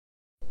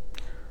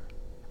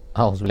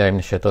A'udzubillahi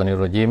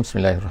minasyaitonirrajim.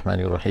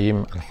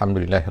 Bismillahirrahmanirrahim.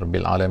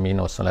 Alhamdulillahirabbil alamin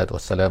wassalatu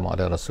wassalamu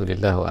ala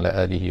Rasulillah wa ala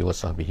alihi wa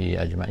sahbihi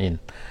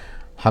ajma'in.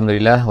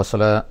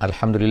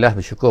 Alhamdulillah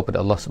bersyukur pada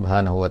Allah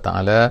Subhanahu wa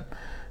taala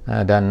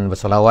dan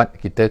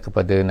bersalawat kita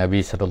kepada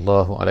Nabi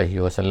sallallahu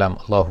alaihi wasallam.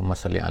 Allahumma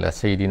salli ala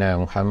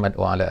sayidina Muhammad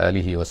wa ala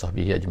alihi wa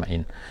sahbihi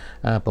ajma'in.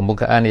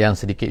 Pembukaan yang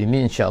sedikit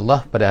ini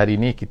insya-Allah pada hari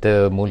ini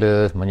kita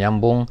mula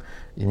menyambung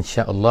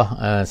insya-Allah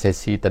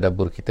sesi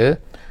tadabbur kita,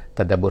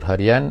 tadabbur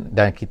harian,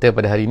 dan kita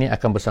pada hari ini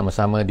akan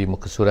bersama-sama di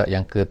muka surat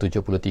yang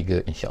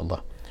ke-73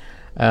 insya-Allah.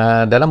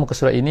 Dalam muka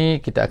surat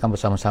ini kita akan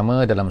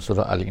bersama-sama dalam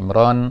surah Ali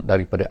Imran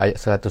daripada ayat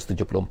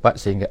 174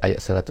 sehingga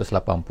ayat 180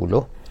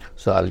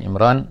 surah Ali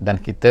Imran, dan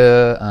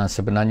kita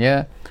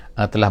sebenarnya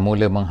telah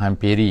mula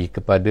menghampiri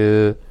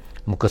kepada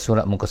muka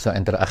surat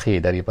yang terakhir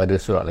daripada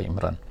surah Ali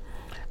Imran.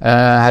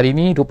 Hari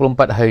ini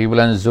 24 hari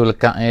bulan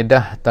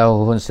Zulkaidah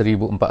tahun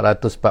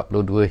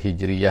 1442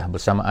 Hijriah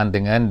bersamaan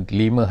dengan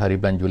 5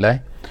 hari bulan Julai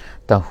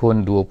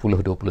tahun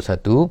 2021.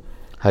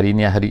 Hari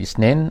ini hari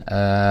Isnin.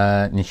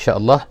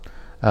 InsyaAllah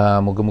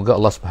moga-moga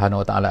Allah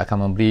Subhanahu Wa Taala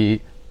akan memberi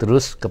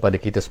terus kepada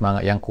kita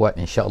semangat yang kuat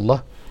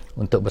insya-Allah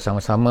untuk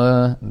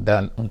bersama-sama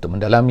dan untuk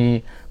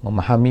mendalami,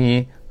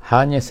 memahami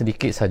hanya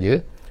sedikit saja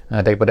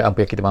daripada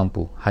apa yang kita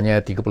mampu. Hanya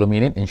 30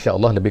 minit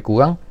insya-Allah, lebih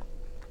kurang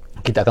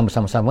kita akan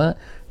bersama-sama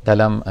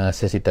dalam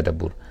sesi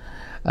tadabbur.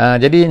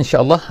 Jadi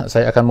insya-Allah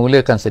saya akan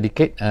mulakan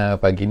sedikit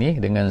pagi ni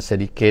dengan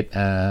sedikit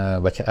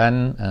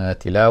bacaan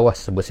tilawah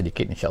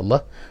sedikit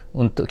insya-Allah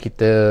untuk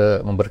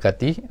kita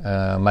memberkati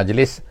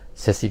majlis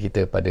sesi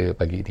kita pada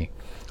pagi ini.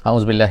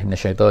 A'udzubillahi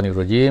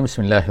minasyaitonirrajim.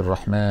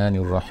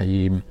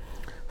 Bismillahirrahmanirrahim.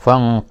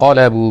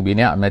 Fanqalabu bi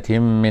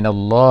ni'matin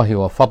minallahi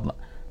wa fadl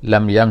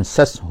lam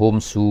yamsashum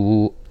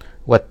su'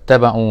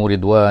 wattaba'u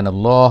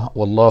ridwanallah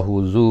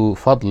wallahu zu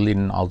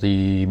fadlin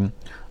azim.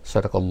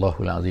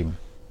 Sadaqallahul azim.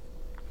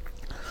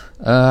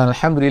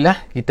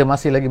 Alhamdulillah, kita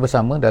masih lagi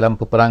bersama dalam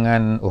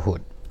peperangan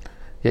Uhud,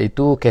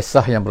 iaitu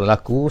kisah yang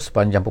berlaku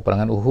sepanjang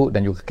peperangan Uhud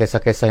dan juga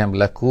kisah-kisah yang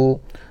berlaku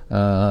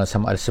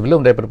sama ada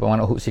sebelum daripada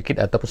peperangan Uhud sikit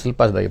ataupun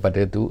selepas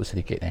daripada itu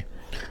sedikit.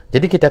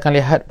 Jadi kita akan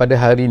lihat pada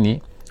hari ini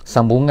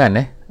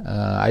sambungan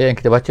ayat yang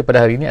kita baca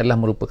pada hari ini adalah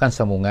merupakan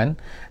sambungan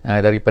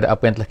daripada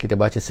apa yang telah kita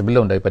baca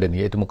sebelum daripada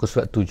ini, iaitu muka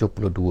surat 72.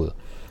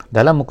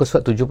 Dalam muka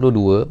surat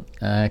 72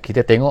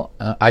 kita tengok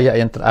ayat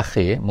yang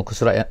terakhir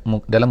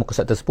dalam muka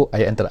surat tersebut,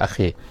 ayat yang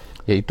terakhir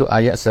iaitu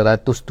ayat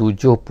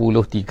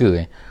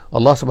 173.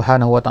 Allah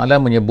Subhanahu Wa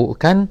Taala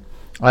menyebutkan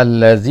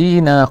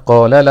allazina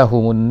qala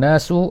lahumun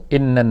nasu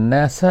innan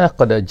nasa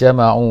qad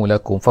jama'u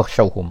lakum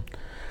fakhshawhum.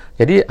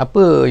 Jadi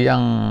apa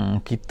yang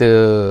kita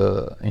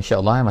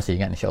insya-Allah masih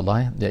ingat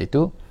insya-Allah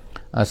iaitu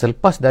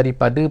selepas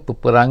daripada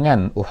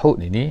peperangan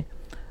Uhud ini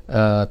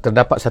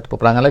terdapat satu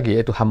peperangan lagi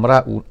iaitu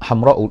Hamra'ul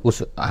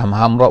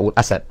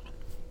Asad.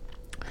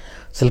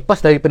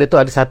 Selepas daripada itu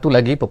ada satu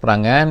lagi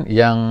peperangan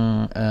yang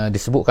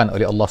disebutkan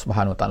oleh Allah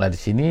Subhanahu Wa Taala di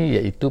sini,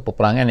 iaitu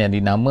peperangan yang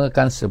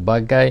dinamakan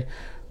sebagai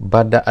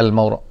Badar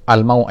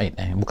al-Mau'id.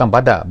 Bukan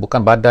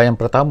Badar yang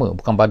pertama,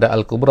 bukan Badar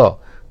al-Kubra,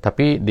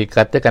 tapi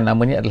dikatakan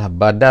namanya adalah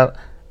Badar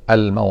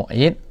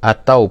al-Mau'id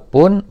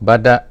ataupun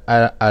Badar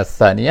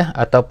al-Thaniyah,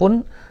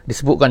 ataupun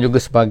disebutkan juga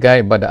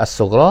sebagai Badar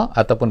as-Sughra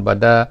ataupun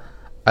Badar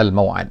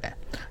al-Mau'ad.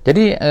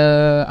 Jadi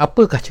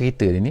apakah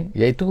cerita ini?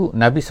 Iaitu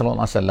Nabi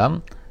sallallahu alaihi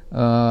wasallam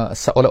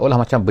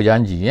seolah-olah macam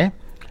berjanji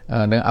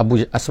dengan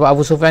sebab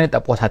Abu Sufyan ni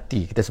tak puas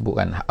hati, kita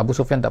sebutkan Abu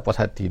Sufyan tak puas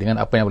hati dengan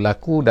apa yang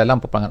berlaku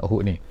dalam peperangan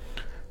Uhud ni.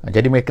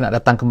 Jadi mereka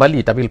nak datang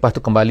kembali, tapi lepas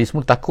tu kembali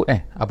semua takut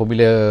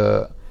apabila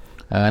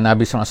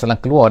Nabi sallallahu alaihi wasallam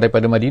keluar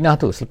daripada Madinah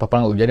tu selepas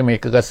perang Uhud. Jadi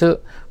mereka rasa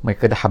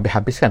mereka dah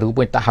habiskan,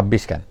 rupanya tak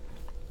habiskan.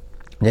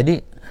 Jadi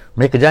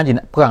mereka janji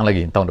nak perang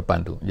lagi tahun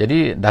depan tu.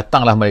 Jadi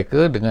datanglah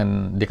mereka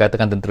dengan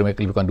dikatakan tentera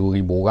mereka lebih kurang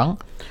 2,000 orang.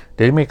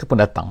 Jadi mereka pun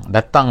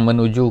datang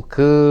menuju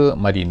ke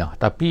Madinah.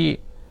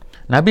 Tapi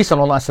Nabi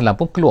SAW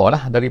pun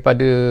keluarlah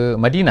daripada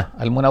Madinah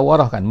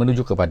Al-Munawwarah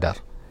menuju ke Badar.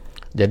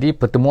 Jadi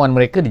pertemuan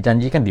mereka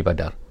dijanjikan di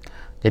Badar.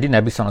 Jadi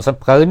Nabi SAW,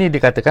 perkara ni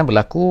dikatakan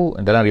berlaku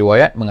dalam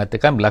riwayat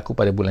mengatakan berlaku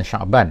pada bulan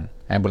Syaban.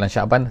 Bulan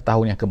Syaban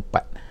tahun yang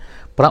keempat.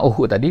 Perang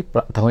Uhud tadi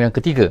tahun yang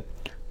ketiga.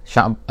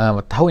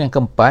 Tahun yang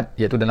keempat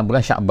iaitu dalam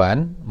bulan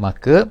Syaban,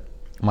 maka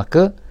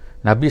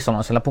Nabi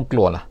SAW pun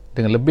keluarlah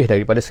dengan lebih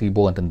daripada 1,000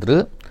 orang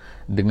tentera,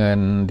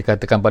 dengan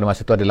dikatakan pada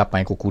masa itu ada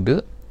 8 ekor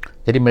kuda.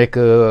 Jadi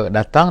mereka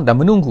datang dan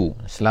menunggu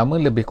selama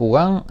lebih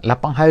kurang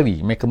 8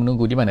 hari. Mereka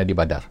menunggu di mana? Di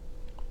Badar.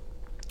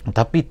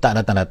 Tapi tak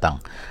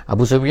datang-datang.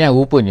 Abu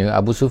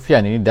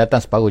Sufyan ini datang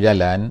separuh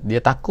jalan,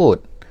 dia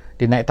takut.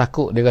 Dia naik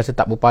takut, dia rasa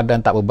tak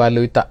berpadan, tak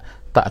berbaloi, tak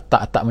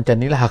macam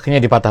inilah.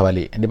 Akhirnya dia patah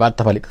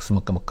balik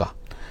ke Mekah.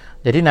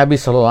 Jadi Nabi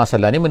SAW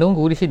ni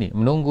menunggu di sini,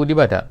 menunggu di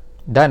Badar.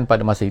 Dan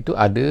pada masa itu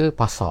ada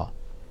pasar.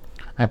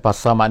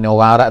 Pasar maknanya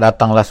orang Arab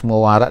datanglah, semua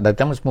orang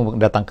Arab semua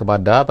datang ke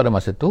Badar pada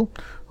masa itu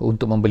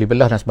untuk membeli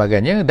belah dan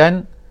sebagainya.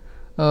 Dan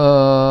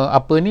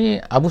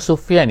Abu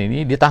Sufyan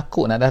ini dia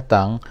takut nak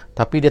datang,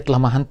 tapi dia telah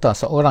menghantar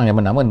seorang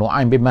yang bernama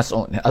Nu'aim bin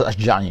Mas'ud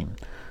al-Asja'i.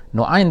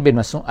 Nu'aim bin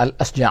Mas'ud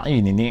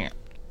al-Asja'i ini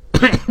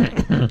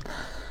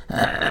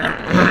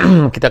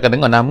kita akan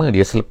dengar nama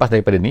dia selepas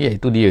daripada ni,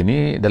 iaitu dia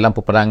ni dalam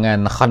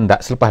peperangan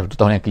Khandaq selepas itu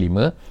tahun yang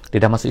kelima, dia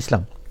dah masuk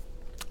Islam.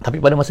 Tapi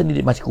pada masa ni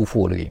dia masih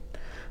kufur lagi.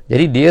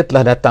 Jadi dia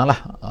telah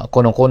datanglah,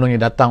 konon-kononnya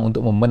datang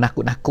untuk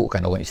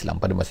menakut-nakutkan orang Islam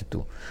pada masa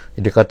itu.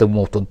 Jadi dia kata,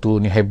 tentu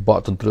ni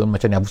hebat, tentu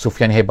macam ni Abu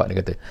Sufyan ni hebat, dia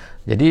kata.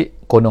 Jadi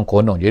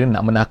konon-konon dia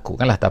nak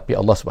menakutkan lah, tapi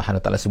Allah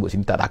Subhanahu Wa Taala sebut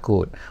sini tak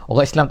takut.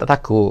 Orang Islam tak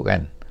takut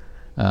kan.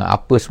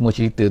 Apa semua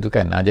cerita tu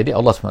kan. Jadi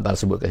Allah Subhanahu Wa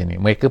Taala sebut kat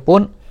sini. Mereka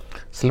pun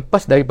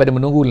selepas daripada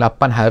menunggu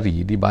 8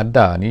 hari di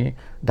Badar ni,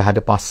 dah ada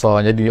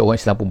pasar, jadi orang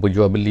Islam pun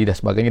berjual beli dan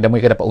sebagainya, dan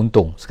mereka dapat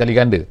untung sekali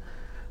ganda.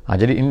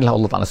 Jadi inilah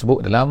Allah Ta'ala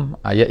sebut dalam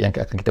ayat yang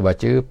akan kita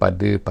baca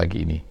pada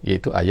pagi ini,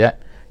 iaitu ayat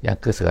yang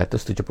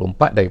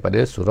ke-174 daripada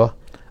surah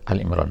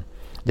Ali Imran.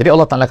 Jadi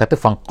Allah Ta'ala kata,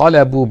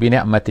 fanqalabu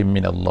bini'matin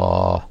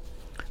minallah.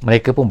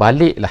 Mereka pun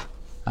baliklah,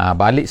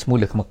 balik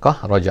semula ke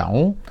Mekah,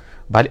 raja'u,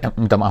 balik,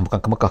 minta maaf, bukan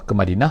ke Mekah, ke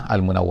Madinah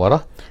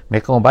Al-Munawwarah.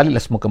 Mereka pun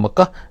baliklah semua ke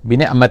Mekah,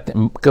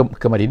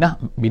 ke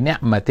Madinah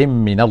bini'matin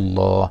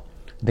minallah,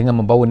 dengan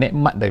membawa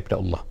nikmat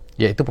daripada Allah,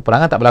 iaitu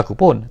peperangan tak berlaku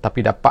pun,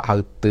 tapi dapat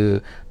harta,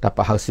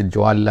 dapat hasil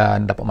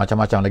jualan, dapat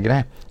macam-macam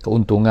lagi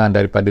keuntungan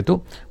daripada tu,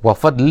 wa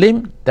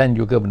fadlim, dan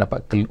juga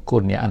mendapat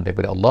kurniaan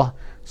daripada Allah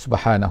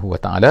Subhanahu Wa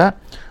Taala.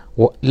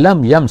 Wa lam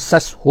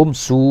yamsashum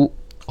su,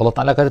 Allah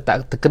Taala kata tak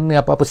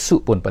terkena apa-apa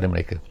su pun pada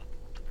mereka.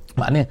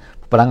 Maknanya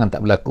peperangan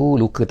tak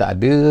berlaku, luka tak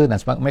ada dan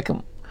sebagainya. Mereka,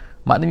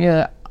 maknanya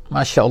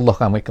Masya Allah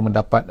kan, mereka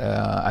mendapat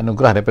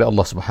anugerah daripada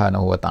Allah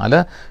Subhanahu Wa Taala.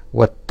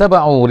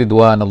 Wattaba'u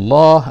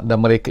ridwanallah, dan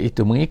mereka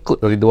itu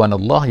mengikut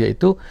ridwanallah,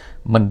 iaitu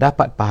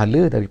mendapat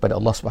pahala daripada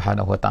Allah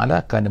Subhanahu Wa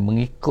Taala kerana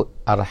mengikut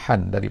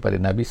arahan daripada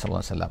Nabi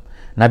sallallahu alaihi wasallam.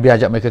 Nabi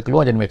ajak mereka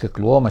keluar, jadi mereka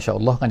keluar, Masya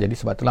Allah kan. Jadi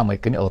sebab itulah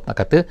mereka ni, Allah nak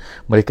kata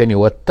mereka ni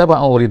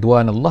wattaba'u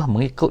ridwanallah,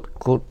 mengikut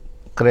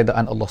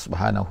keredaan Allah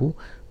Subhanahu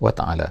Wa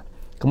Taala.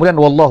 Kemudian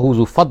wallahu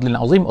zu fadlin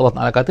azim, Allah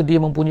Taala kata dia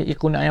mempunyai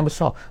kurnia yang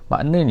besar.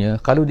 Maknanya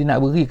kalau dia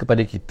nak beri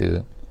kepada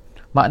kita,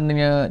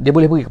 maknanya dia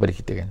boleh beri kepada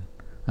kita kan.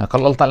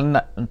 Kalau Allah Ta'ala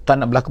tak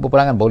nak berlaku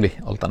peperangan, boleh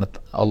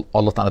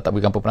Allah Ta'ala tak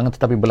berikan peperangan,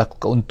 tetapi berlaku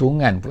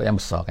keuntungan pula yang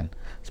besar kan,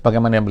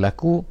 sebagaimana yang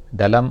berlaku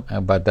dalam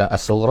Badar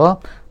As-Sughra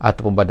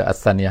ataupun Badar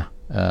As-Thaniyah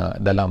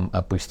dalam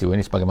peristiwa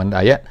ini, sebagaimana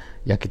ayat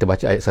yang kita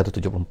baca, ayat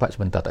 174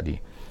 sebentar tadi.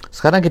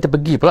 Sekarang kita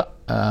pergi pula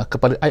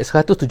kepada ayat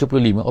 175.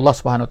 Allah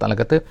Subhanahu Wa Ta'ala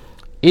kata,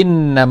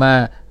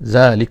 innama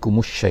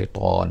zalikumus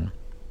syaitan.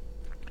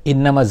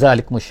 Innama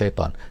zalikumus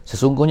syaitan,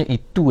 sesungguhnya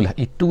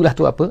itulah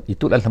tu apa?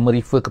 Itulah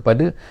merefer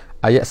kepada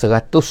ayat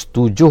 173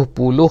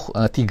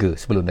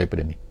 sebelum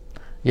daripada ni,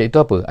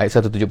 iaitu apa? Ayat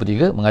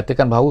 173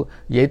 mengatakan bahawa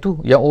iaitu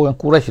yang orang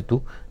Quraisy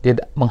itu dia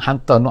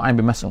menghantar Nu'aim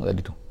bin Mas'ud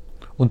tadi tu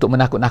untuk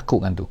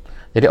menakut-nakutkan tu.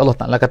 Jadi Allah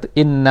Ta'ala kata,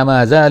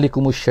 innama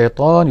zalikumus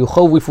syaitan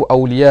yukhawwifu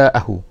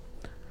awliya'ahu,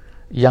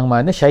 yang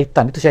mana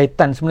syaitan itu,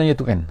 syaitan sebenarnya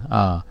tu kan.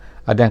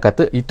 Ada yang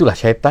kata itulah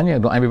syaitannya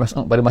Nu'aim bin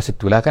Mas'ud pada masa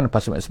itulah kan,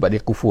 sebab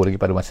dia kufur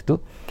lagi pada masa itu.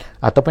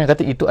 Ataupun yang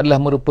kata itu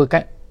adalah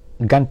merupakan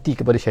ganti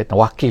kepada syaitan,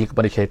 wakil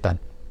kepada syaitan.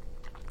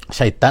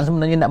 Syaitan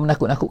sebenarnya nak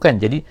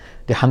menakut-nakutkan, jadi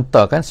dia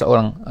hantarkan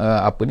seorang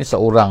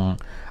seorang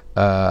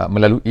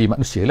melalui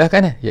manusia lah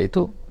kan,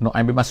 iaitu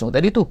Nu'aim bin Mas'ud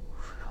tadi tu,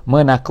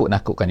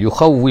 menakut-nakutkan.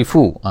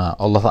 Yukhawwifu,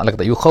 Allah Ta'ala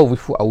kata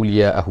yukhawwifu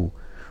awliya'ahu,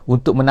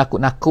 untuk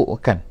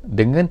menakut-nakutkan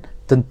dengan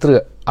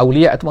tentera.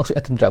 Awliya itu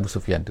maksudnya tentera Abu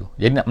Sufyan tu.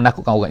 Jadi nak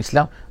menakutkan orang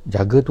Islam,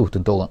 jaga tu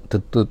tentera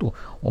tu,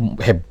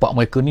 hebat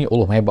mereka ni,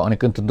 Allah hebat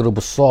mereka, tentera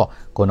besar,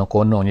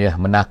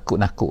 konon-kononnya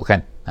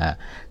menakut-nakutkan.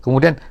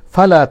 Kemudian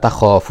fala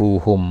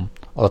takhafuhum,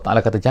 Allah Ta'ala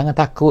kata jangan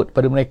takut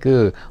pada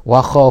mereka, wa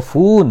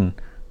khafun,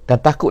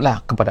 dan takutlah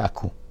kepada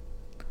aku.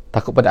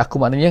 Takut pada aku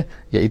maknanya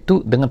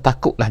iaitu dengan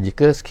takutlah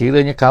jika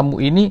sekiranya kamu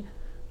ini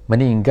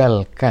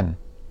meninggalkan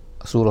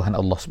suruhan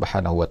Allah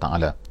Subhanahu Wa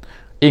Ta'ala.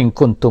 In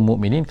kuntum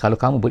mu'minin, kalau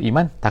kamu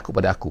beriman, takut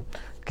pada aku.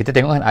 Kita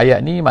tengok kan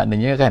ayat ni,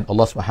 maknanya kan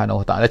Allah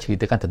Subhanahu Wa Ta'ala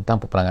ceritakan tentang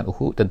peperangan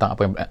Uhud, tentang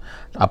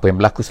apa yang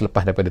berlaku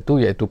selepas daripada tu,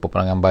 iaitu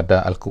peperangan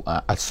Badar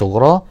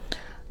Al-Sughra.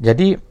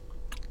 Jadi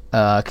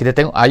kita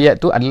tengok ayat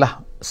tu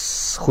adalah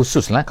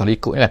khusus lah kalau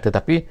ikut lah,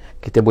 tetapi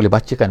kita boleh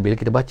bacakan, bila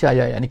kita baca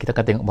ayat-ayat ni kita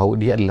akan tengok bahawa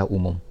dia adalah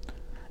umum.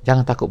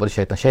 Jangan takut pada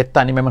syaitan.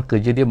 Syaitan ni memang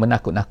kerja dia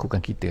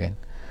menakut-nakutkan kita kan.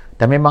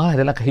 Dan memanglah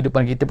dalam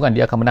kehidupan kita pun kan,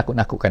 dia akan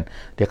menakut-nakutkan,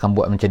 dia akan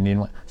buat macam ni.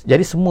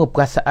 Jadi semua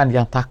perasaan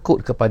yang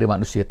takut kepada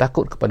manusia,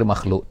 takut kepada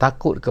makhluk,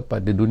 takut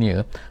kepada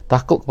dunia,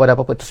 takut kepada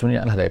apa-apa, itu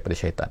sebenarnya adalah daripada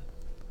syaitan.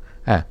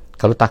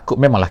 Kalau takut,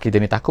 memanglah kita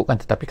ni takut kan,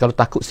 tetapi kalau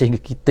takut sehingga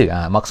kita,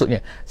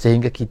 maksudnya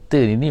sehingga kita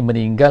ini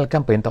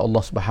meninggalkan perintah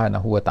Allah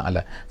Subhanahu Wa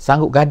Ta'ala,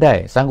 sanggup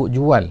gadai, sanggup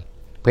jual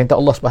perintah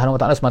Allah Subhanahu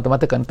Wa Ta'ala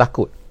semata-mata kerana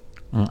takut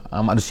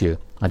manusia.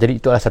 Jadi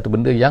itu adalah satu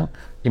benda yang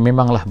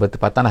memanglah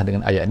bertepatanlah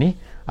dengan ayat ni,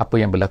 apa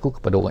yang berlaku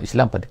kepada orang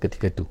Islam pada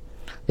ketika itu.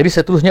 Jadi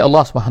seterusnya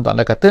Allah Subhanahu Wa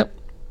Ta'ala kata,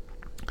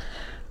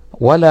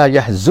 wala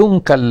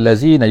yahzunkal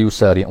ladzina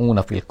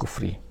yusari'una fil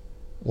kufri.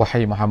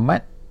 Wahai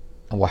Muhammad,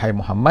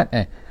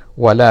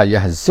 wala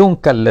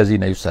yahzunkal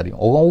ladzina yusari'un,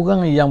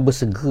 orang-orang yang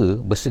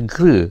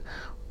bersegera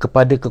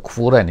kepada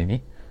kekufuran ini.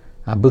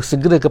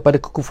 Bersegera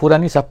kepada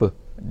kekufuran ni siapa?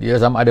 Dia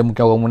sama ada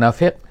mungkin orang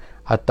munafik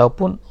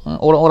ataupun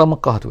orang-orang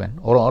Mekah tu kan.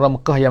 Orang-orang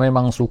Mekah yang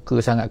memang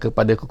suka sangat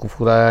kepada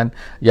kekufuran,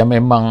 yang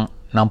memang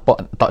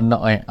nampak tak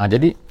nak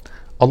jadi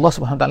Allah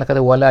Subhanahu Wa Taala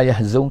kata wala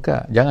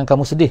yahzunka, jangan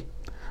kamu sedih.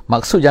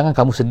 Maksud jangan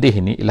kamu sedih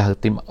ni ialah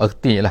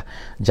erti ialah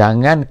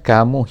jangan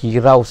kamu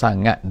hirau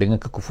sangat dengan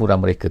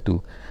kekufuran mereka tu,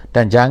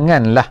 dan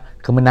janganlah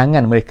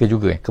kemenangan mereka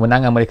juga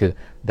kemenangan mereka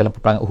dalam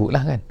peperangan Uhud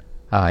lah kan.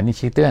 Ini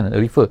cerita kan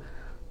refer.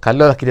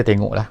 Kalau kita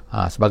tengok lah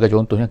sebagai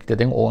contohnya, kita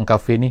tengok orang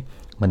kafir ni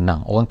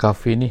menang, orang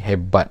kafir ni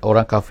hebat,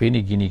 orang kafir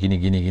ni gini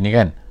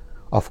kan.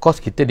 Of course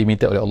kita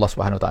diminta oleh Allah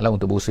Subhanahu Wa Taala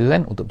untuk berusaha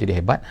kan, untuk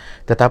jadi hebat.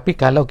 Tetapi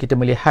kalau kita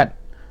melihat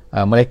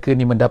mereka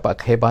ni mendapat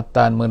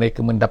kehebatan,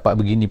 mereka mendapat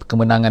begini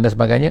kemenangan dan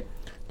sebagainya,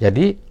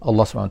 jadi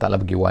Allah Subhanahu Wa Taala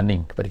bagi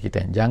warning kepada kita,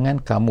 jangan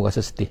kamu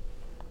rasa sedih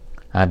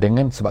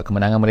dengan sebab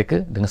kemenangan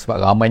mereka, dengan sebab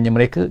ramainya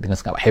mereka, dengan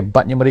sebab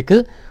hebatnya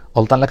mereka.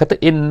 Allah Ta'ala kata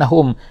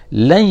innahum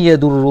lan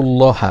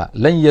yadurrullaha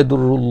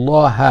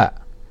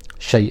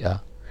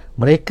syai'a,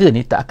 mereka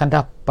ni tak akan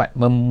dapat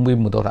memberi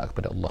mudarat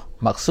kepada Allah.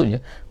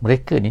 Maksudnya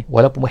mereka ni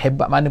walaupun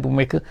hebat mana pun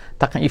mereka,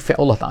 takkan efek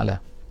Allah Ta'ala,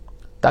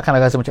 takkan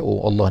rasa macam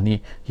Allah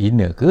ni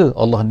hina ke,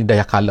 Allah ni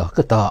daya kalah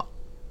ke, tak.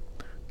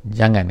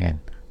 Jangan kan.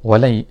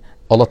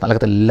 Allah Ta'ala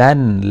kata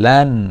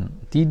lan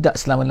tidak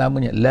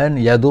selama-lamanya,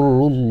 lan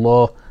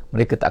yadurrullah,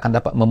 mereka tak akan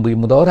dapat memberi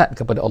mudarat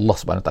kepada Allah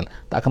Subhanahu Wa Taala,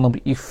 tak akan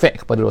memberi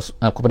efek kepada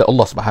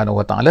Allah Subhanahu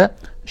Wa Taala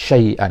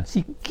syai'an,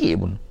 sikit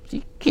pun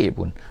 1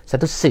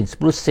 sen, 10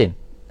 sen,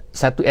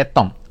 1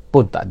 atom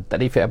pun tak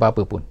ada efek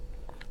apa-apa pun.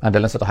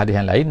 Dalam satu hadis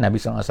yang lain Nabi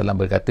SAW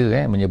berkata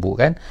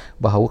menyebutkan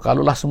bahawa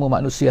kalaulah semua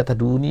manusia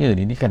atas dunia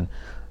ni kan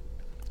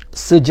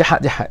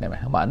sejahat-jahat,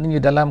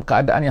 maknanya dalam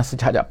keadaan yang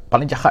sejahat,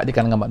 paling jahat di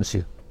kalangan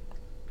manusia,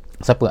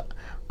 siapa?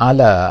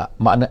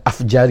 Makna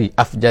afjari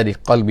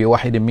qalbi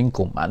wahidin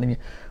minkum, maknanya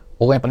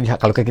orang yang paling jahat.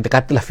 Kalau kita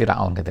katalah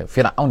Firaun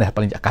dah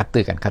paling jahat,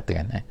 katakan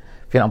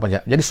Firaun paling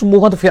jahat. Jadi semua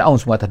orang tu Firaun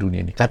semua atas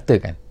dunia ni,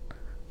 katakan.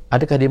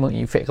 Adakah dia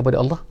mengefek kepada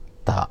Allah?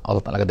 Tak.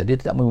 Allah Ta'ala kata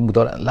dia tidak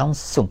memudarat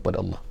langsung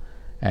pada Allah.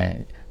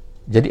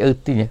 Jadi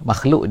ertinya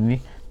makhluk ni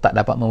tak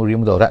dapat memberi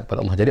mudarat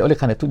kepada Allah. Jadi oleh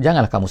kerana itu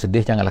janganlah kamu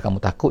sedih, janganlah kamu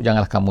takut,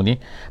 janganlah kamu ni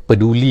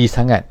peduli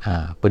sangat.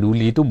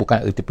 Peduli tu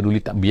bukan erti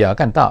peduli tak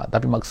biarkan, tak,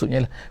 tapi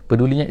maksudnya lah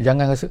pedulinya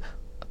jangan rasa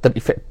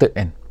terinfected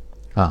kan.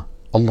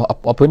 Allah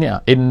apa ni?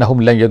 Innahum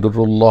lan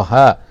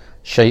yadurrullaha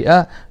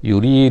syai'a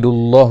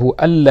yuridullahu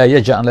alla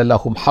yaj'ala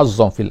lahum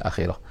hazzan fil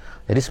akhirah.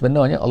 Jadi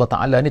sebenarnya Allah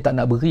Ta'ala ni tak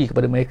nak beri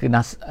kepada mereka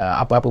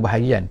apa-apa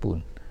bahagian pun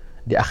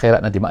di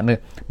akhirat nanti,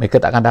 makna mereka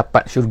tak akan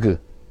dapat syurga.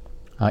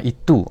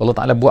 Itu Allah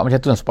Ta'ala buat macam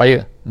tu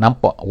supaya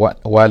nampak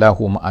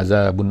walahum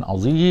azabun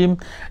azim,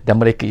 dan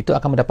mereka itu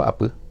akan mendapat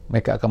apa?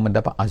 Mereka akan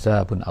mendapat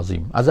azabun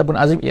azim. Azabun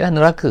azim ialah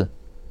neraka,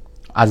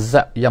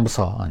 azab yang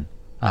besar kan.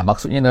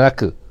 Maksudnya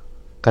neraka,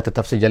 kata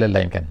tafsir jalan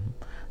lain kan.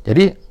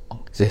 Jadi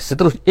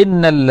seterusnya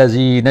innal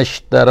ladzina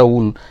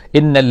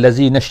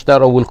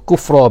ishtarawul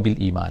kufra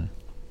bil iman,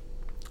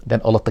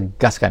 dan Allah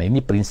tegaskan ini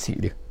prinsip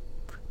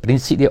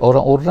dia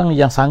orang-orang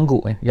yang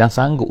sanggup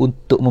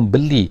untuk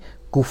membeli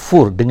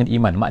kufur dengan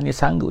iman, maknanya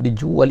sanggup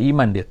dijual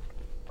iman dia.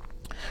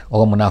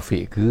 Orang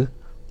munafik ke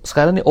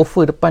sekarang ni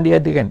offer depan dia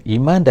ada kan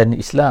iman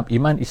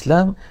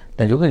Islam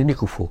dan juga ini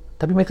kufur,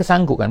 tapi mereka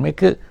sanggup kan,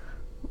 mereka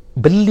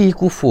beli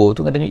kufur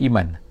tu dengan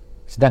iman,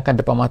 sedangkan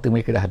depan mata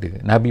mereka dah ada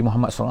Nabi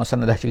Muhammad SAW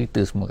dah cerita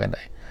semua kan.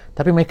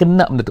 Tapi mereka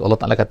nak benda tu. Allah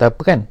Ta'ala kata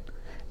apa kan?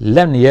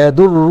 Lan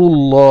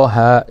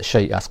yadurrullaha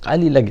syai'a.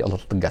 Sekali lagi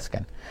Allah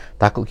tegaskan.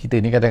 Takut kita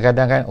ni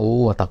kadang-kadang kan,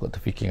 takut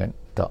terfikir kan.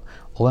 Tak.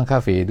 Orang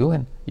kafir tu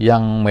kan,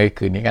 yang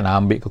mereka ni kan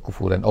ambil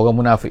kekufuran. Orang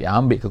munafik yang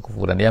ambil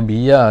kekufuran, yang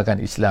biarkan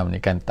Islam ni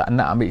kan, tak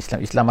nak ambil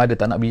Islam ada,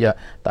 tak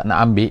nak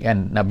ambil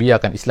kan, nak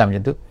biarkan Islam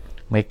macam tu.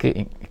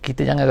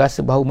 Kita jangan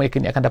rasa bahawa mereka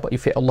ni akan dapat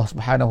efek Allah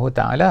Subhanahu Wa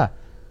Taala.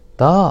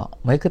 Tak,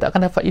 mereka tak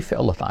akan dapat efek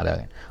Allah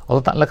Ta'ala kan.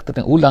 Allah Ta'ala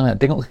kata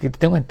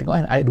kita tengok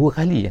kan ayat 2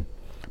 kali kan,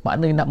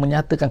 maknanya nak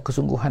menyatakan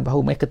kesungguhan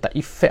bahawa mereka tak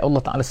efek Allah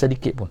Ta'ala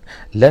sedikit pun.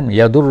 Lan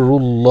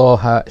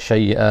yadurrullaha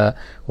syai'a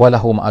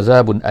walahum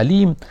azabun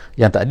alim,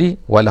 yang tadi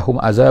walahum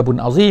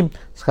azabun azim,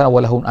 sekarang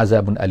walahum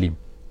azabun alim.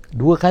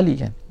 2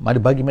 kali kan,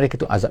 bagi mereka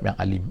itu azab yang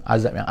alim,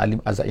 azab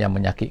yang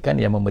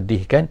menyakitkan, yang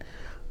memedihkan.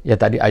 Yang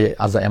tadi ayat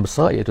azab yang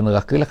besar iaitu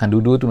neraka lah kan,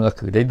 dua-dua tu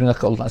neraka. Jadi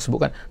neraka Allah Ta'ala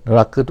sebutkan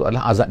neraka tu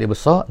adalah azab dia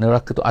besar,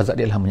 neraka tu azab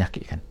dia adalah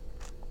menyakitkan.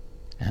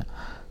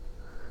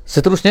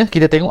 Seterusnya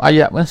kita tengok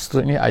ayat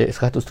seterusnya, ayat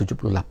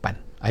 178.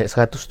 Ayat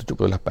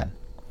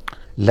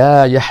 178.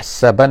 La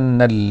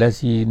yahsabanna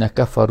allazina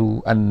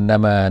kafaru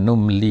annama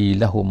numli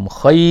lahum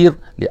khair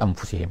li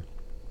anfusihim.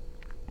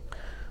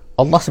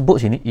 Allah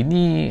sebut sini,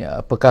 ini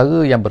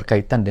perkara yang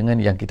berkaitan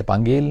dengan yang kita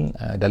panggil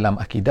dalam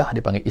akidah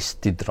dipanggil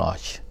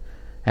istidraj.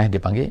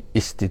 Dipanggil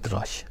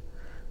istidraj.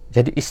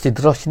 Jadi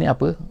istidraj ni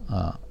apa?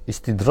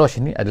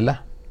 Istidraj ni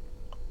adalah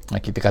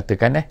kita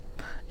katakan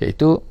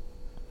iaitu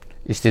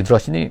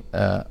istidraj ni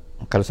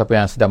kalau siapa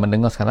yang sedang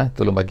mendengar sekarang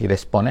tolong bagi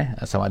respon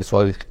sama ada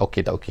suara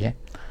okey tak okey.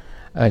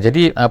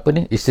 Jadi apa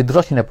ni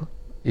istidraj ni apa?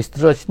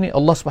 Istidraj ni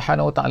Allah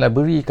Subhanahu Wa Taala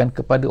berikan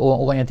kepada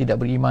orang-orang yang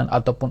tidak beriman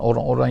ataupun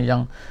orang-orang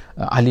yang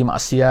ahli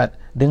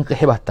maksiat dengan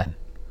kehebatan.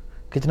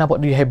 Kita nampak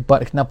dia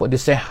hebat, kita nampak dia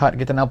sehat,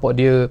 kita nampak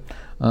dia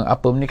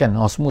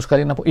semua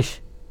sekali nampak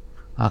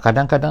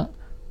kadang-kadang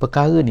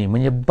perkara ni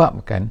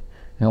menyebabkan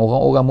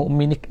orang-orang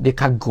mukmin ni dia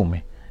kagum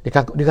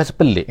Dia rasa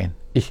pelik kan.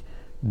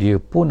 Dia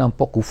pun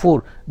nampak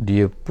kufur,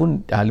 dia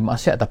pun ahli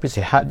maksiat tapi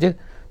sihat je,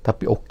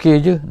 tapi okey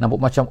je, nampak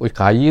macam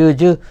kaya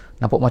je,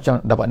 nampak macam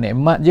dapat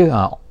nikmat je.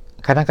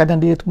 Kadang-kadang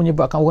dia tu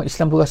menyebabkan orang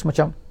Islam tu rasa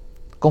macam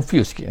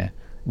confused sikit kan.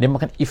 Dia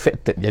makan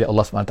affected. Jadi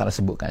Allah SWT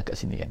sebutkan kat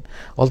sini kan.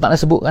 Allah Ta'ala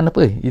sebutkan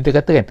apa? Dia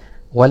kata kan,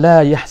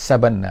 wala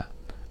yahsabanna.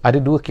 Ada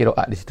dua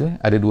qiraat di situ.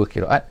 Ada dua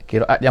qiraat.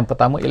 Qiraat yang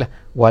pertama ialah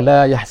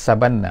wala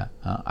yahsabanna.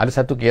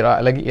 Ada satu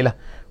qiraat lagi ialah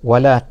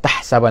wala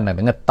tahsabanna,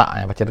 dengan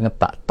tak, baca dengan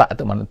tak. Tak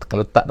tu makna,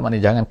 kalau tak tu maknanya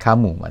jangan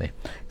kamu, maknanya.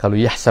 Kalau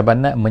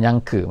yahsabanna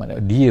menyangka,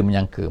 maknanya dia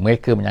menyangka,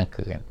 mereka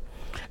menyangka kan.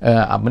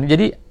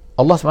 Jadi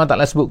Allah SWT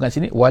sebutkan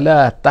sini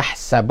wala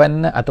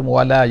tahsabanna atau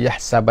wala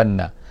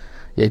yahsabanna,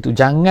 iaitu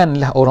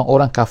janganlah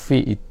orang-orang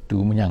kafir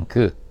itu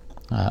menyangka,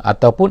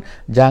 ataupun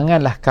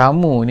janganlah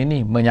kamu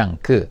ini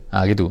menyangka,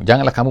 gitu,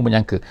 janganlah kamu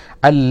menyangka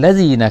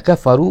allazina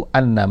kafaru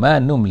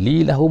annama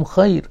numli lahum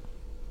khair,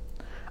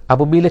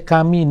 apabila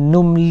kami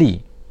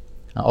numli.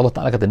 Allah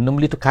Ta'ala kata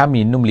numli tu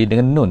kami, numli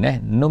dengan nun,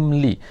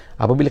 numli.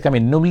 Apabila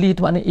kami numli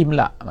tu maknanya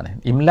imla'.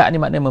 Imla' ni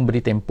maknanya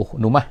memberi tempoh,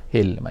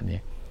 numahil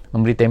maknanya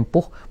memberi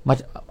tempoh.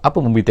 Apa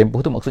memberi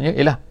tempoh tu maksudnya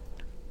ialah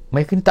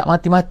mereka ni tak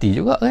mati-mati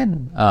juga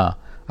kan,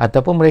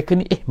 ataupun mereka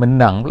ni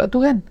menang pula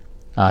tu kan.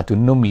 Tu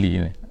numli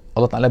ni.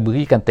 Allah Ta'ala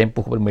berikan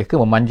tempoh kepada mereka,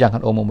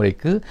 memanjangkan umur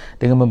mereka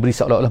dengan memberi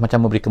seolah-olah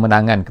macam memberi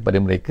kemenangan kepada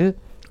mereka.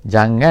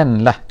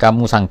 Janganlah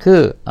kamu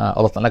sangka,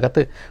 Allah Ta'ala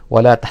kata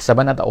wala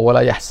tahsabanna atau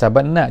wala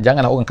yahsabanna,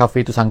 janganlah orang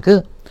kafir itu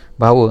sangka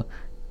bahawa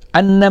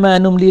annama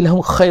numli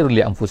lahum khairul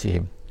li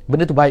anfusihim,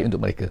 benda tu baik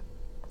untuk mereka.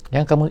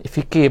 Jangan kamu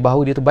fikir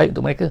bahawa dia tu baik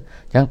untuk mereka.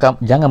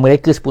 Jangan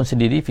mereka pun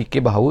sendiri fikir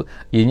bahawa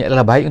ianya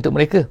adalah baik untuk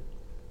mereka.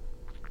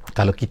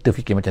 Kalau kita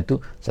fikir macam tu,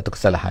 satu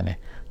kesalahan.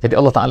 Jadi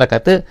Allah Ta'ala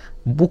kata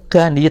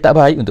bukan dia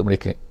tak baik untuk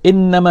mereka.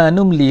 Innama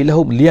numli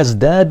lahum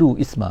liyazdadu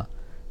isma.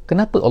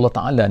 Kenapa Allah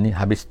Ta'ala ni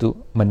habis tu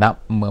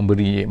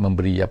memberi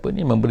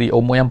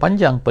umur yang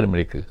panjang pada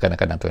mereka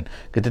kadang-kadang tuan.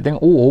 Kita tengok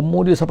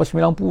umur dia sampai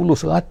 90,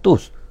 100.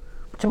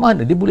 Macam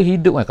mana dia boleh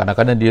hidup kan?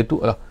 Kadang-kadang dia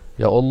tu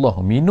ya Allah,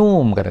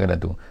 minum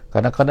kadang-kadang tu.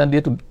 Kadang-kadang dia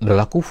tu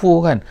adalah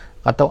kufur kan.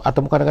 Atau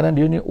kadang-kadang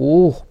dia ni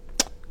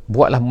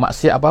buatlah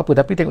maksiat apa-apa,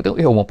 tapi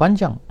tengok-tengok umur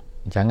panjang.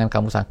 Jangan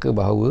kamu sangka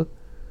bahawa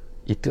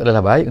itu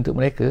adalah baik untuk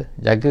mereka.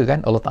 Jaga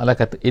kan. Allah Ta'ala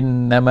kata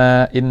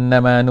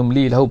innama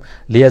numli lahum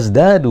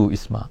liyazdadu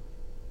isma.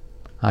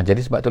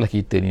 Jadi sebab itulah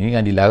kita ni kan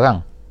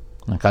dilarang.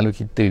 Kalau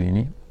kita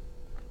ni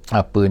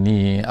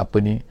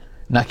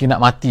nak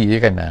mati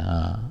je kan.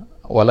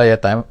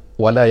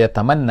 Wala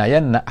yatamanna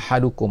yanna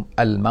ahadukum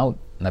al-maut.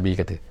 Nabi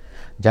kata,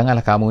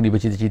 janganlah kamu ni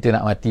bercita-cita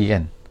nak mati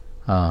kan.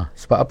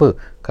 Sebab apa?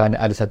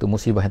 Kerana ada satu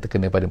musibah yang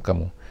terkena pada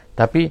kamu.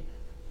 Tapi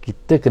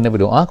kita kena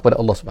berdoa kepada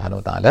Allah Subhanahu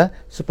Wa Taala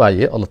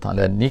supaya Allah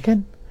Taala ni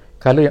kan,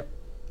 kalau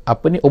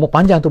umur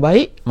panjang tu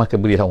baik, maka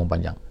berilah umur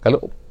panjang.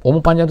 Kalau umur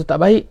panjang tu tak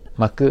baik,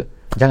 maka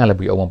janganlah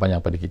beri umur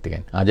panjang pada kita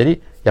kan. Jadi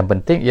yang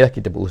penting ialah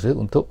kita berusaha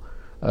untuk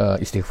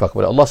istighfar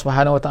kepada Allah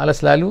Subhanahu Wa Taala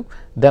selalu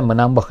dan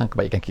menambahkan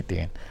kebaikan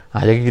kita kan.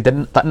 Jadi kita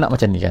tak nak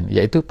macam ni kan,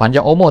 iaitu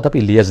panjang umur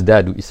tapi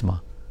liyazdadu isma.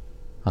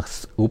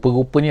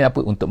 Rupa-rupanya apa?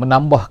 Untuk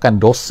menambahkan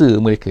dosa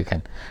mereka kan.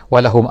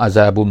 Walahum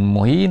azabun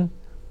muhin,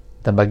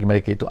 dan bagi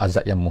mereka itu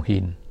azab yang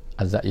muhin,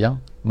 azab yang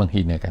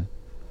menghinakan.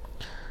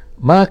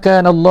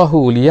 Maka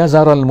Allahu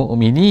liyazaral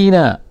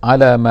mu'minina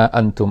ala ma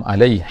antum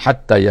alaih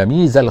hatta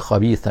yamizal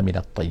khabitha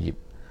minat tayyib.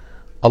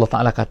 Allah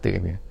Ta'ala kata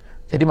ni.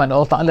 Jadi makna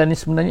Allah Ta'ala ni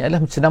sebenarnya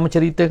adalah sedang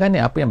menceritakan ni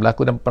apa yang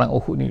berlaku dalam perang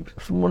Uhud ni.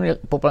 Sebenarnya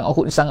perang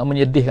Uhud ni sangat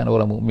menyedihkan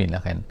orang mukmin lah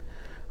kan.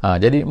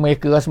 Jadi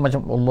mereka rasa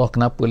macam Allah,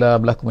 kenapalah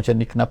berlaku macam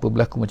ni, kenapa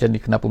berlaku macam ni,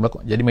 kenapa berlaku.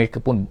 Jadi mereka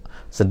pun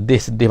sedih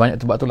banyak.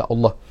 Sebab itulah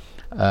Allah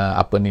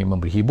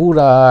memberi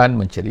hiburan,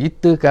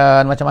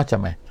 menceritakan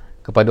macam-macam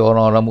kepada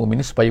orang-orang mukmin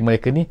ni supaya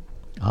mereka ni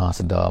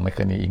sedar,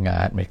 mereka ni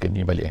ingat, mereka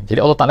ni balik kan. Jadi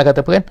Allah Ta'ala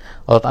kata apa kan?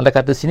 Allah Ta'ala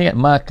kata sini kan,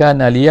 maka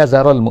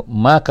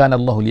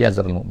Allahu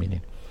liyazaral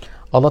mu'minin.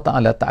 Allah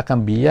Ta'ala tak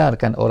akan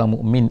biarkan orang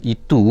mukmin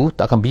itu,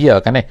 tak akan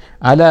biarkan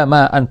ala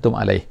ma antum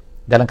alaih,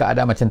 dalam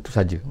keadaan macam tu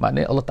saja.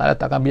 Maknanya Allah Ta'ala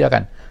tak akan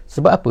biarkan.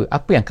 Sebab apa?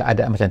 Apa yang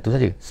keadaan macam tu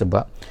saja?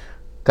 Sebab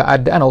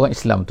keadaan orang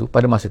Islam tu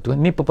pada masa tu,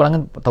 ni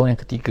peperangan tahun yang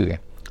ketiga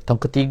kan. Tahun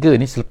ketiga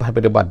ni selepas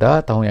daripada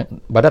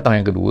Badar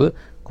tahun yang kedua,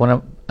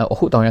 kemudian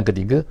Uhud tahun yang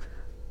ketiga.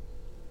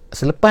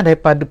 Selepas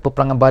daripada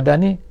peperangan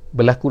Badar ni,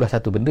 berlakulah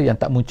satu benda yang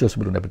tak muncul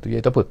sebelum daripada itu,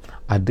 iaitu apa?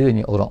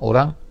 Adanya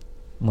orang-orang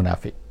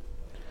munafik.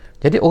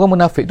 Jadi orang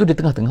munafik tu di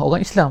tengah-tengah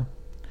orang Islam.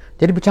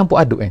 Jadi bercampur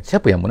aduk kan.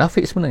 Siapa yang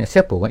munafik sebenarnya?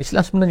 Siapa orang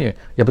Islam sebenarnya?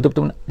 Yang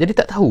betul-betul jadi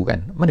tak tahu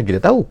kan. Mana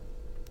kita tahu?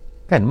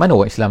 Kan mana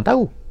orang Islam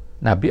tahu?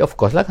 Nabi of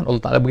course lah kan, Allah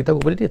Ta'ala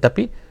beritahu kepada dia.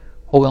 Tapi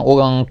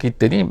orang-orang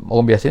kita ni,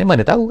 orang biasa ni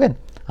mana tahu kan.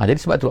 Jadi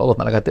sebab tu Allah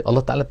Ta'ala kata,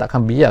 Allah Ta'ala tak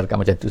akan biarkan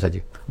macam tu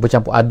saja.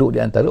 Bercampur aduk di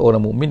antara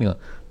orang mukmin.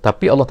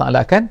 Tapi Allah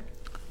Ta'ala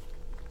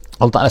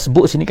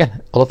sebut sini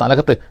kan, Allah Ta'ala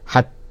kata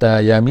hatta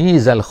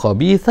yamizal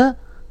khabitha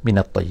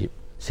minat tayyib.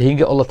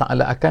 Sehingga Allah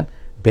Ta'ala akan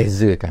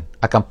bezakan,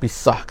 akan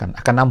pisahkan,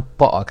 akan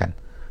nampakkan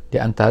di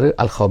antara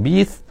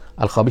al-khabith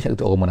iaitu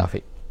orang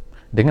munafik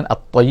dengan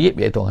at-tayyib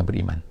iaitu orang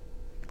beriman.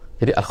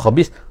 Jadi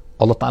al-khabith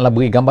Allah Ta'ala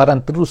beri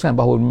gambaran terus kan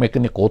bahawa mereka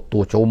ni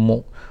kotor,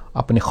 comok,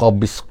 apa ni,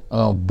 khabis,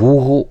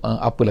 buruk,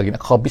 apa lagi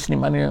nak, khabis ni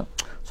maknanya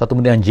satu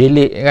benda yang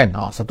jelek kan.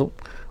 Satu,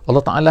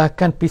 Allah Ta'ala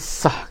akan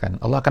pisahkan,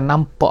 Allah akan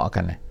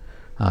nampakkan.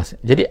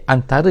 Jadi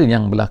antara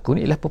yang berlaku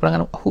ni ialah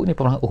peperangan Uhud ni.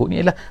 Peperangan Uhud ni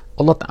ialah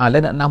Allah Ta'ala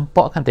nak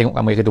nampakkan, tengok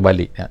mereka tu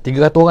balik.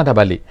 300 orang dah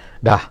balik.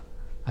 Dah.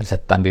 Ada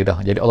satu tanda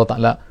dah. Jadi Allah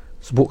Ta'ala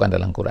sebutkan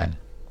dalam Quran.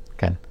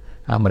 Kan?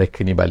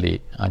 Mereka ni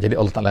balik. Jadi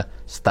Allah Ta'ala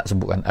start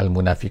sebutkan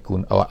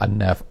al-munafikun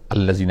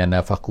allazina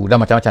nafaqu. Dah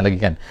macam-macam lagi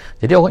kan.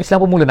 Jadi orang Islam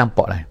pun mula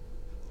nampak dah.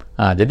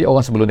 Jadi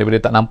orang sebelum daripada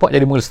tak nampak,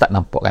 jadi mula start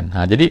nampak kan.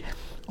 Jadi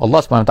Allah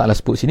SWT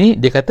sebut sini,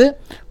 dia kata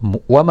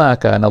wa ma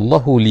kana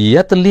Allahu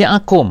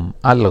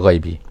liyatli'akum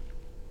al-ghaibi.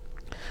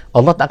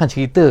 Allah tak akan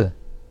cerita,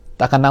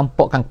 tak akan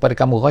nampakkan kepada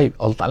kamu ghaib.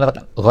 Allah Ta'ala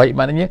ghaib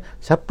maknanya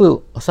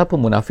siapa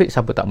munafik,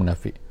 siapa tak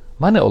munafik.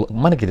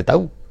 Mana kita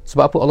tahu?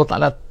 Sebab apa? Allah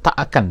Ta'ala tak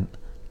akan,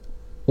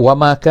 wa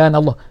ma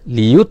kana Allah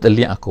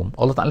liyutli'akum.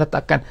 Allah Ta'ala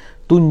tak akan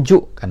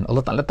tunjukkan,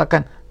 Allah Ta'ala tak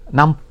akan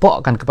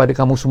nampakkan kepada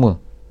kamu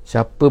semua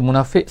siapa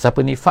munafik,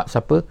 siapa nifak,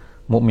 siapa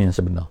mukmin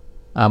sebenar.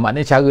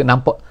 Maknanya cara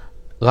nampak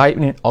ghaib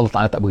ni Allah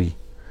Ta'ala tak beri.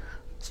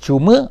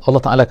 Cuma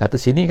Allah Ta'ala kata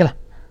sini lah,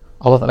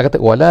 Allah Ta'ala kata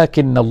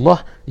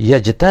walakinnallah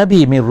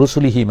yajtabi min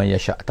rusulihi man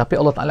yasha. Tapi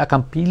Allah Ta'ala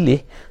akan pilih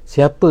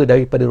siapa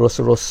daripada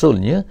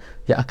rasul-rasulnya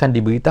yang akan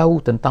diberitahu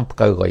tentang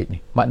perkara ghaib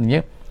ni.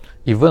 Maknanya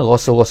even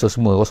rasul-rasul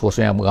semua,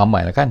 rasul-rasul yang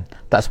ramai lah kan,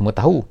 tak semua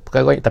tahu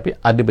perkara ghaib, tapi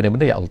ada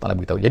benda-benda yang Allah Ta'ala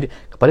beritahu. Jadi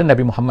kepada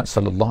Nabi Muhammad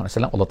sallallahu alaihi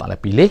wasallam Allah Ta'ala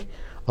pilih,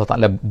 Allah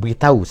Ta'ala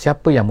beritahu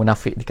siapa yang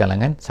munafik di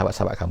kalangan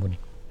sahabat-sahabat kamu ni.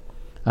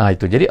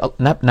 Itu. Jadi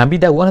Nabi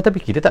dah orang, tapi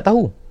kita tak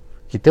tahu.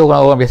 Kita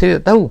orang-orang biasa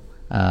tak tahu.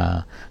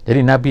 Jadi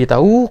Nabi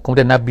tahu,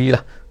 kemudian Nabi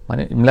lah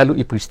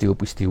melalui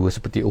peristiwa-peristiwa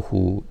seperti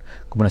Uhud,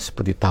 kemudian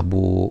seperti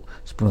Tabuk,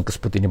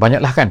 seperti ini,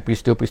 banyaklah kan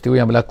peristiwa-peristiwa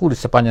yang berlaku di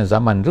sepanjang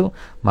zaman tu,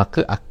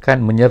 maka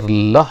akan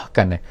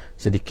menyerlahkan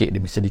sedikit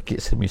demi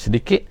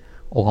sedikit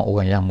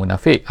orang-orang yang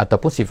munafik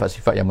ataupun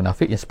sifat-sifat yang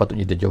munafik yang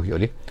sepatutnya dijauhi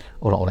oleh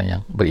orang-orang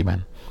yang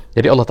beriman.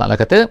 Jadi Allah Ta'ala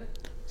kata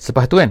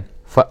selepas tu kan,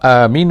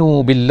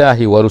 fa'aminu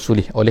billahi wa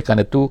rusulih, oleh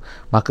kerana tu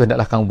maka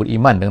hendaklah kamu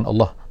beriman dengan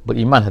Allah,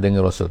 beriman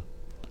dengan Rasul.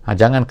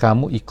 Jangan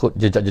kamu ikut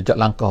jejak-jejak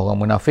langkah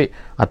orang munafik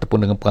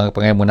ataupun dengan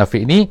perangai-perangai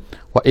munafik ni.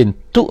 Wa in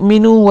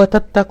tu'minu wa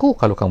tattaqu,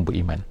 kalau kamu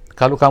beriman,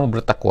 kalau kamu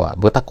bertakwa.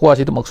 Bertakwa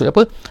situ maksud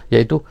apa?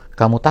 Iaitu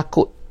kamu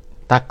takut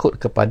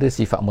kepada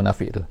sifat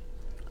munafik tu.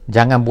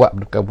 Jangan buat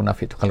perkara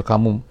munafik tu. Kalau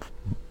kamu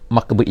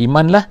maka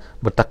berimanlah,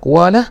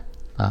 bertakwalah,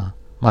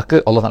 maka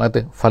Allah Ta'ala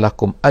kata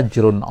falakum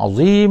ajrun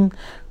azim,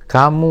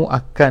 kamu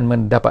akan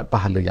mendapat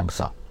pahala yang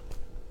besar.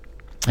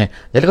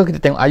 Jadi kalau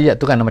kita tengok ayat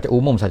tu kan macam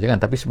umum saja kan,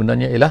 tapi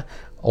sebenarnya ialah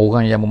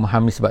orang yang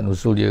memahami sebab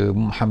nuzul dia,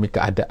 memahami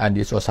keadaan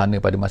dia,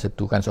 suasana pada masa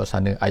tu kan,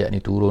 suasana ayat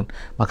ni turun,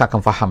 maka akan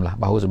fahamlah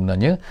bahawa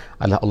sebenarnya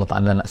adalah Allah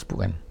Ta'ala nak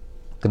sebutkan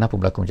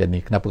kenapa berlaku macam ni,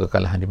 kenapa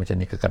kekalahan dia macam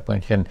ni,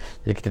 kekalahan.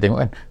 Jadi kita tengok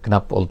kan,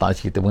 kenapa Allah Ta'ala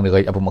cerita benda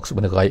gaib, apa maksud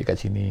benda gaib kat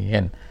sini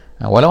kan.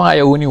 Walaupun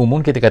ayat ni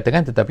umum kita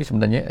katakan, tetapi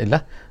sebenarnya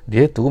ialah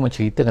dia tu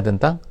menceritakan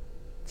tentang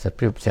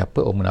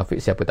siapa orang munafik,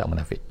 siapa tak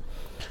munafik.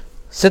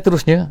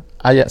 Seterusnya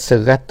ayat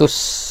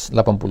 180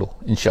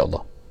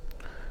 insya-Allah.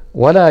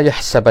 Wala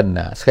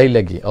yahsabanna, sekali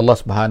lagi Allah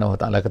Subhanahu Wa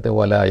Taala kata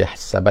wala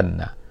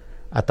yahsabanna,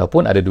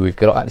 ataupun ada dua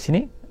qiraat di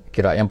sini.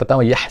 Qiraat yang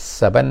pertama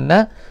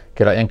yahsabanna,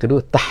 qiraat yang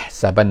kedua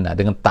tahsabanna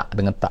dengan tak.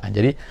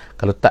 Jadi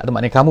kalau tak tu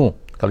maknanya kamu,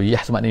 kalau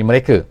yahs maknanya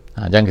mereka.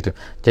 Jangan gitu.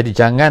 Jadi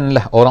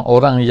janganlah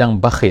orang-orang yang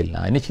bakhil.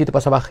 Ini cerita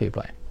pasal bakhil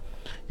pula.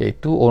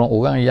 Iaitu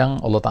orang-orang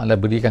yang Allah Taala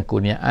berikan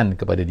kurniaan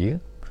kepada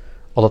dia.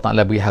 Allah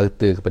Taala beri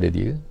harta kepada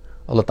dia.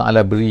 Allah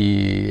Ta'ala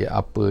beri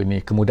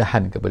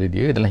kemudahan kepada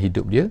dia dalam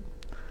hidup dia.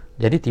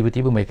 Jadi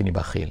tiba-tiba mereka ni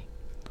bakhil,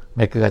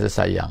 mereka rasa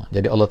sayang.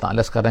 Jadi Allah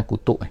Ta'ala sekarang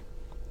kutuk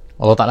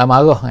Allah Ta'ala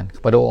marah kan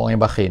kepada orang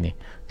yang bakhil ni.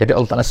 Jadi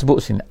Allah Ta'ala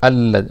sebut sini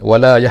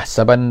wala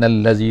yahsabanna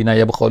allazina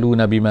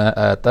yabkhaluna bima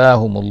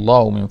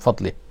atahumullahu min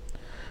fadlih.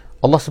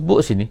 Allah sebut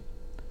sini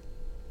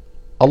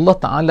Allah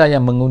Ta'ala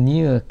yang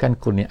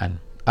mengurniakan kurniaan.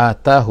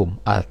 Atahum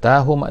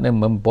maknanya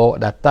membawa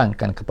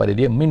datangkan kepada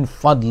dia min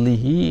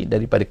fadlihi,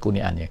 daripada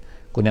kurniaannya,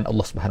 kurniaan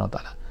Allah Subhanahu Wa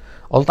Taala.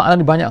 Allah Ta'ala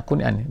ni banyak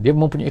kurniaan. Dia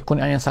mempunyai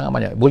kurniaan yang sangat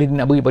banyak. Boleh dia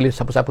nak beri pada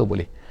siapa-siapa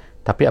boleh.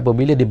 Tapi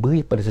apabila dia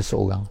beri pada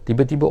seseorang,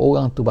 tiba-tiba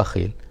orang tu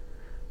bakhil.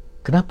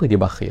 Kenapa dia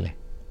bakhil?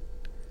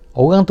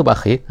 Orang tu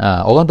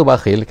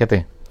bakhil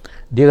kata,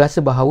 dia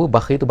rasa bahawa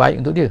bakhil tu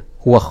baik untuk dia.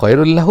 Huwa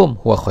khairul lahum.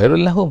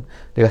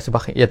 Dia rasa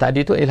bakhil. Ya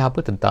tadi tu ialah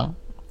apa,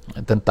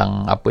 tentang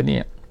apa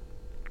ni,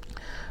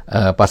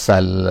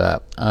 pasal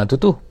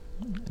tu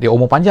dia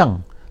umur panjang.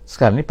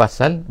 Sekarang ni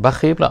pasal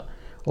bakhil pula.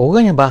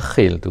 Orang yang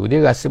bakhil tu, dia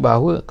rasa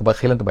bahawa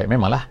kebakhilan tu baik.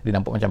 Memanglah dia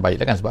nampak macam baik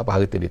lah kan, sebab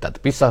harta dia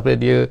tak terpisah daripada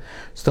dia.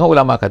 Setengah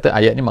ulama kata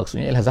ayat ni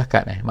maksudnya ialah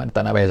zakat. Maknanya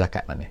tak nak bayar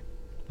zakat.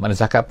 Maknanya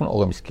zakat pun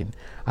orang miskin,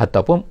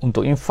 ataupun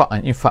untuk infak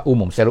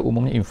umum, secara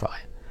umumnya infak.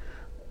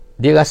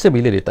 Dia rasa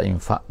bila dia tak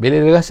infak, bila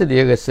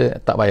dia rasa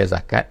tak bayar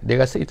zakat, dia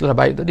rasa itulah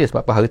baik untuk dia.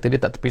 Sebab apa? Harta dia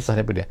tak terpisah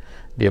daripada dia.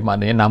 Dia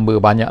maknanya number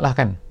banyak lah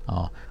kan.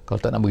 Kalau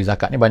tak nak beri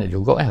zakat ni banyak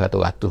juga kan,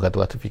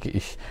 ratus fikir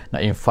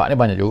nak infak ni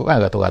banyak juga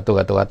kan,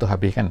 ratus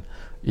habis kan.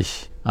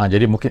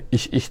 Jadi mungkin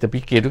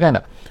terfikir tu kan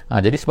tak.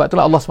 Jadi sebab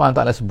itulah Allah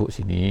SWT sebut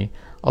sini,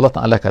 Allah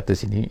Ta'ala kata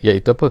sini,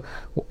 iaitu apa,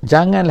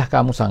 janganlah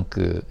kamu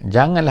sangka,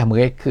 janganlah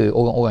mereka,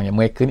 orang-orang yang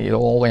mereka ni,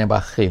 orang-orang yang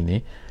bakhil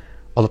ni,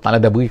 Allah Ta'ala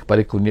dah beri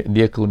kepada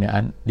dia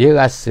kurniaan, dia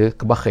rasa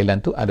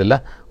kebakhilan tu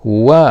adalah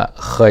huwa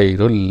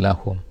khairul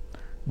lahum.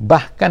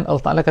 Bahkan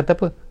Allah Ta'ala kata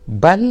apa?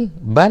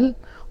 Bal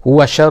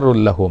huwa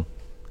syarrul lahum.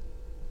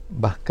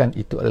 Bahkan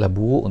itu adalah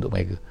buruk untuk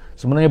mereka.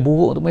 Sebenarnya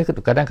buruk untuk mereka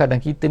tu.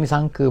 Kadang-kadang kita ni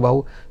sangka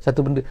bahawa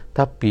satu benda,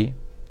 tapi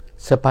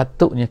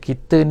sepatutnya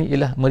kita ni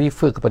ialah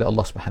merefer kepada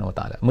Allah Subhanahu Wa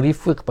Taala,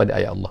 merefer kepada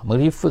ayat Allah,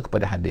 merefer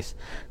kepada hadis.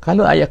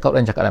 Kalau ayat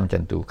Quran cakap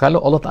macam tu, kalau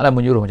Allah Taala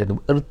menyuruh macam tu,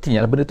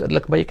 artinya benda tu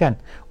adalah kebaikan.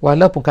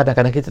 Walaupun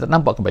kadang-kadang kita tak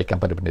nampak kebaikan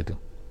pada benda tu,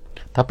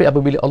 tapi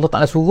apabila Allah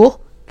Taala suruh,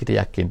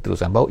 kita yakin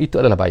teruskan bahawa itu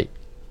adalah baik.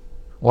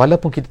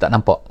 Walaupun kita tak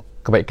nampak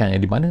kebaikannya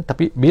di mana,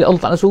 tapi bila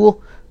Allah Taala suruh,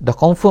 dah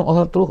confirm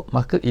Allah suruh,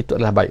 maka itu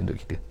adalah baik untuk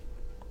kita.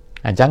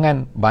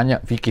 Jangan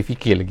banyak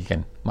fikir-fikir lagi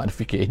kan. Makna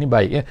fikir ini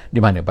baik ya,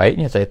 di mana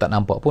baiknya saya tak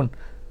nampak pun.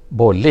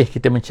 Boleh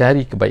kita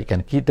mencari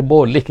kebaikan,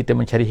 boleh kita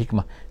mencari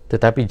hikmah,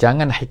 tetapi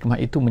janganlah hikmah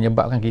itu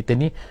menyebabkan kita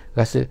ni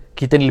rasa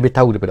kita ni lebih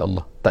tahu daripada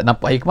Allah. Tak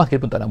nampak hikmah,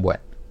 kita pun tak nak buat.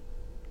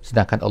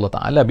 Sedangkan Allah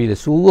Ta'ala bila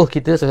suruh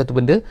kita sesuatu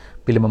benda,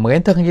 bila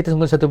memerintahkan kita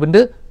sesuatu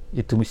benda,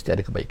 itu mesti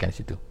ada kebaikan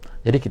di situ.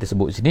 Jadi kita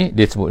sebut sini,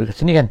 dia sebut di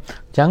sini kan,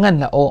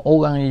 janganlah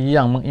orang-orang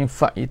yang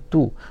menginfak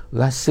itu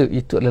rasa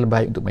itu adalah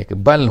baik untuk mereka.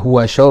 Bal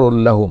huwa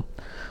syarrul lahum,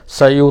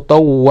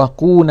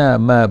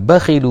 sayutawwaquna ma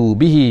bakhilu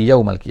bihi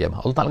yaumal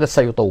qiyamah. Allah Ta'ala kata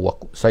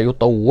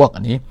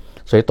sayutawwaq ni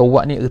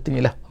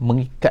artinya lah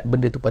mengikat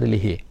benda tu pada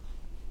leher.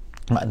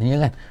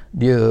 Maknanya kan,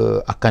 dia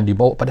akan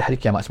dibawa pada hari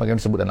kiamat sebagaimana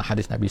disebut dalam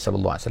hadis Nabi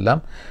SAW.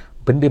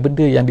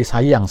 Benda-benda yang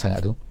disayang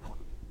sangat tu,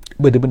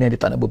 benda-benda yang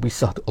dia tak nak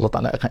berpisah tu, Allah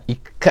Ta'ala akan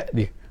ikat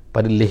dia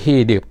pada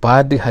leher dia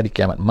pada hari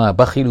kiamat. Ma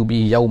bakhilu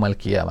bihi yaumal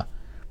qiyamah.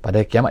 Pada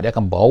hari kiamat dia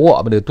akan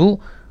bawa benda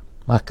tu.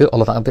 Maka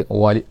Allah Ta'ala kata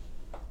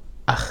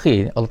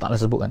akhir Allah Ta'ala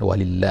sebutkan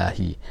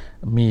walillahi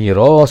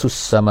mirasus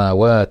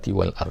samawati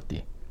wal ardi.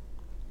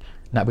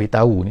 Nak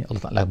beritahu ni, Allah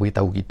Ta'ala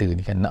beritahu kita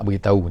ni kan, nak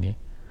beritahu ni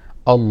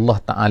Allah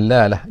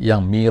Ta'ala lah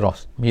yang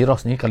miras.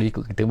 Miras ni kalau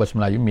ikut kita bahasa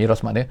Melayu,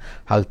 miras maknanya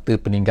harta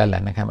peninggalan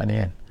kan,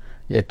 maknanya kan,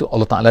 iaitu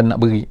Allah Ta'ala nak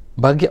beri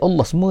bagi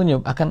Allah.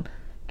 Semuanya akan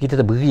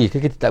kita beri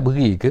ke kita tak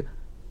beri ke,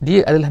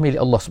 dia adalah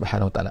milik Allah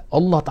Subhanahu Wa Ta'ala.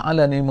 Allah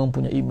Ta'ala ni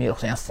mempunyai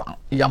miras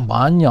yang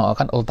banyak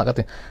kan. Allah Ta'ala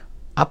kata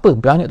apa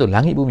banyak tu?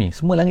 Langit bumi,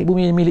 semua langit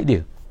bumi milik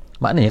dia.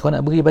 Maknanya kalau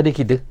nak beri pada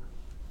kita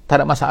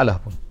tak ada masalah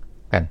pun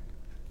kan.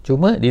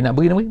 Cuma dia nak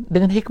beri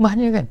dengan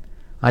hikmahnya kan.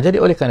 Jadi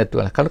oleh kerana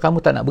itulah, kalau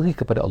kamu tak nak beri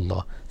kepada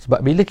Allah, sebab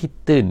bila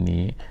kita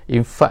ni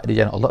infak di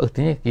jalan Allah,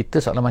 artinya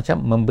kita seolah macam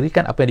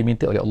memberikan apa yang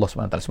diminta oleh Allah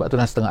SWT. Sebab tu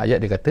dalam setengah ayat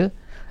dia kata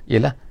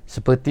ialah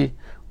seperti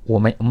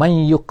man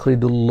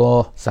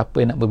yuqridullah,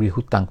 siapa yang nak memberi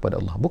hutang kepada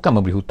Allah. Bukan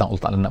memberi hutang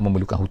Allah Ta'ala nak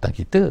memerlukan hutang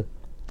kita,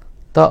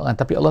 tak kan,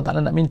 tapi Allah Ta'ala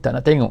nak minta,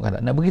 nak tengok kan,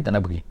 nak beri tak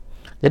nak beri.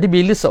 Jadi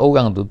bila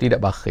seorang tu tidak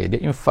bakhil, dia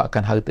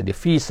infakkan harta dia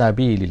fi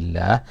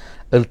sabilillah,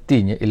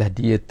 artinya ialah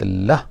dia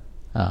telah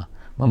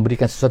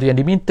memberikan sesuatu yang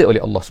diminta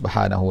oleh Allah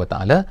Subhanahu Wa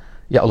Taala.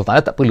 Ya Allah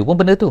Taala tak perlu pun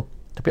benda tu,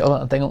 tapi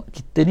Allah tengok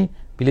kita ni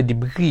bila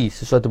diberi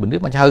sesuatu benda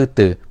macam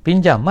harta,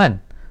 pinjaman,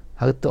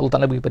 harta Allah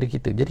Taala beri pada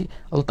kita. Jadi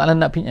Allah Taala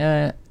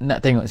nak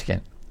tengok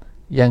sikit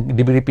yang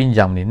diberi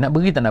pinjam ni, nak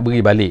beri tak nak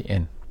beri balik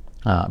kan.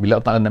 Bila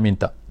Allah Taala nak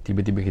minta,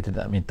 tiba-tiba kita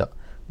tak minta.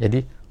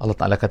 Jadi Allah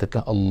Ta'ala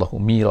katakan Allahu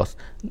miras,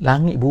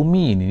 langit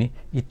bumi ni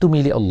itu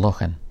milik Allah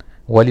kan.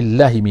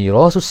 Walillahi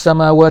mirasus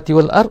samawati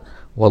wal ard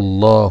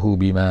wallahu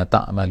bima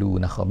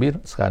ta'maluna khabir.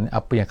 Sekarang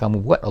apa yang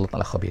kamu buat Allah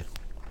Ta'ala khabir.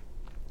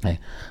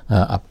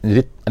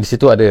 Jadi di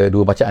situ ada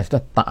dua bacaan, situ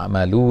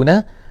ta'maluna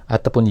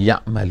ataupun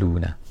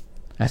ya'maluna.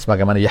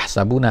 Sebagaimana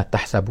yahsabuna,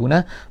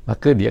 tahsabuna,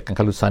 maka dia akan,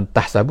 kalau sana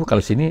tahsabu,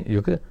 kalau sini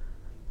juga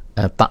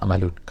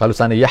ta'malun. Kalau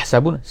sana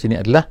yahsabun, sini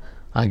adalah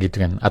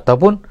gitu kan.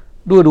 Ataupun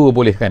dua-dua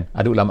boleh kan.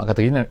 Ada ulama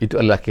kata ini itu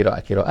adalah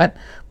kiraat.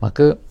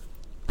 Maka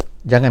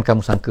jangan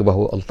kamu sangka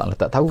bahawa Allah Ta'ala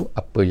tak tahu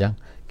apa yang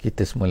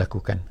kita semua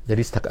lakukan. Jadi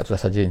setakat itulah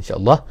saja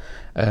insya-Allah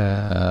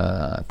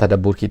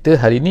tadabbur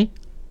kita hari ini,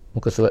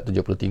 muka surat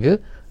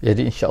 73.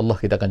 Jadi insya-Allah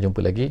kita akan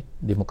jumpa lagi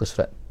di muka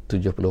surat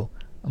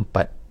 74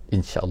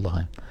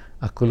 insya-Allah.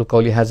 Aqulu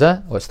qawli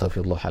hadza wa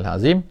astaghfirullahal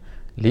azim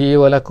li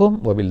wa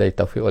lakum wa billahi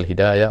taufiq wal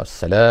hidayah.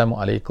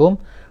 Assalamualaikum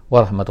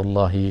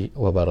warahmatullahi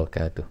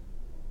wabarakatuh.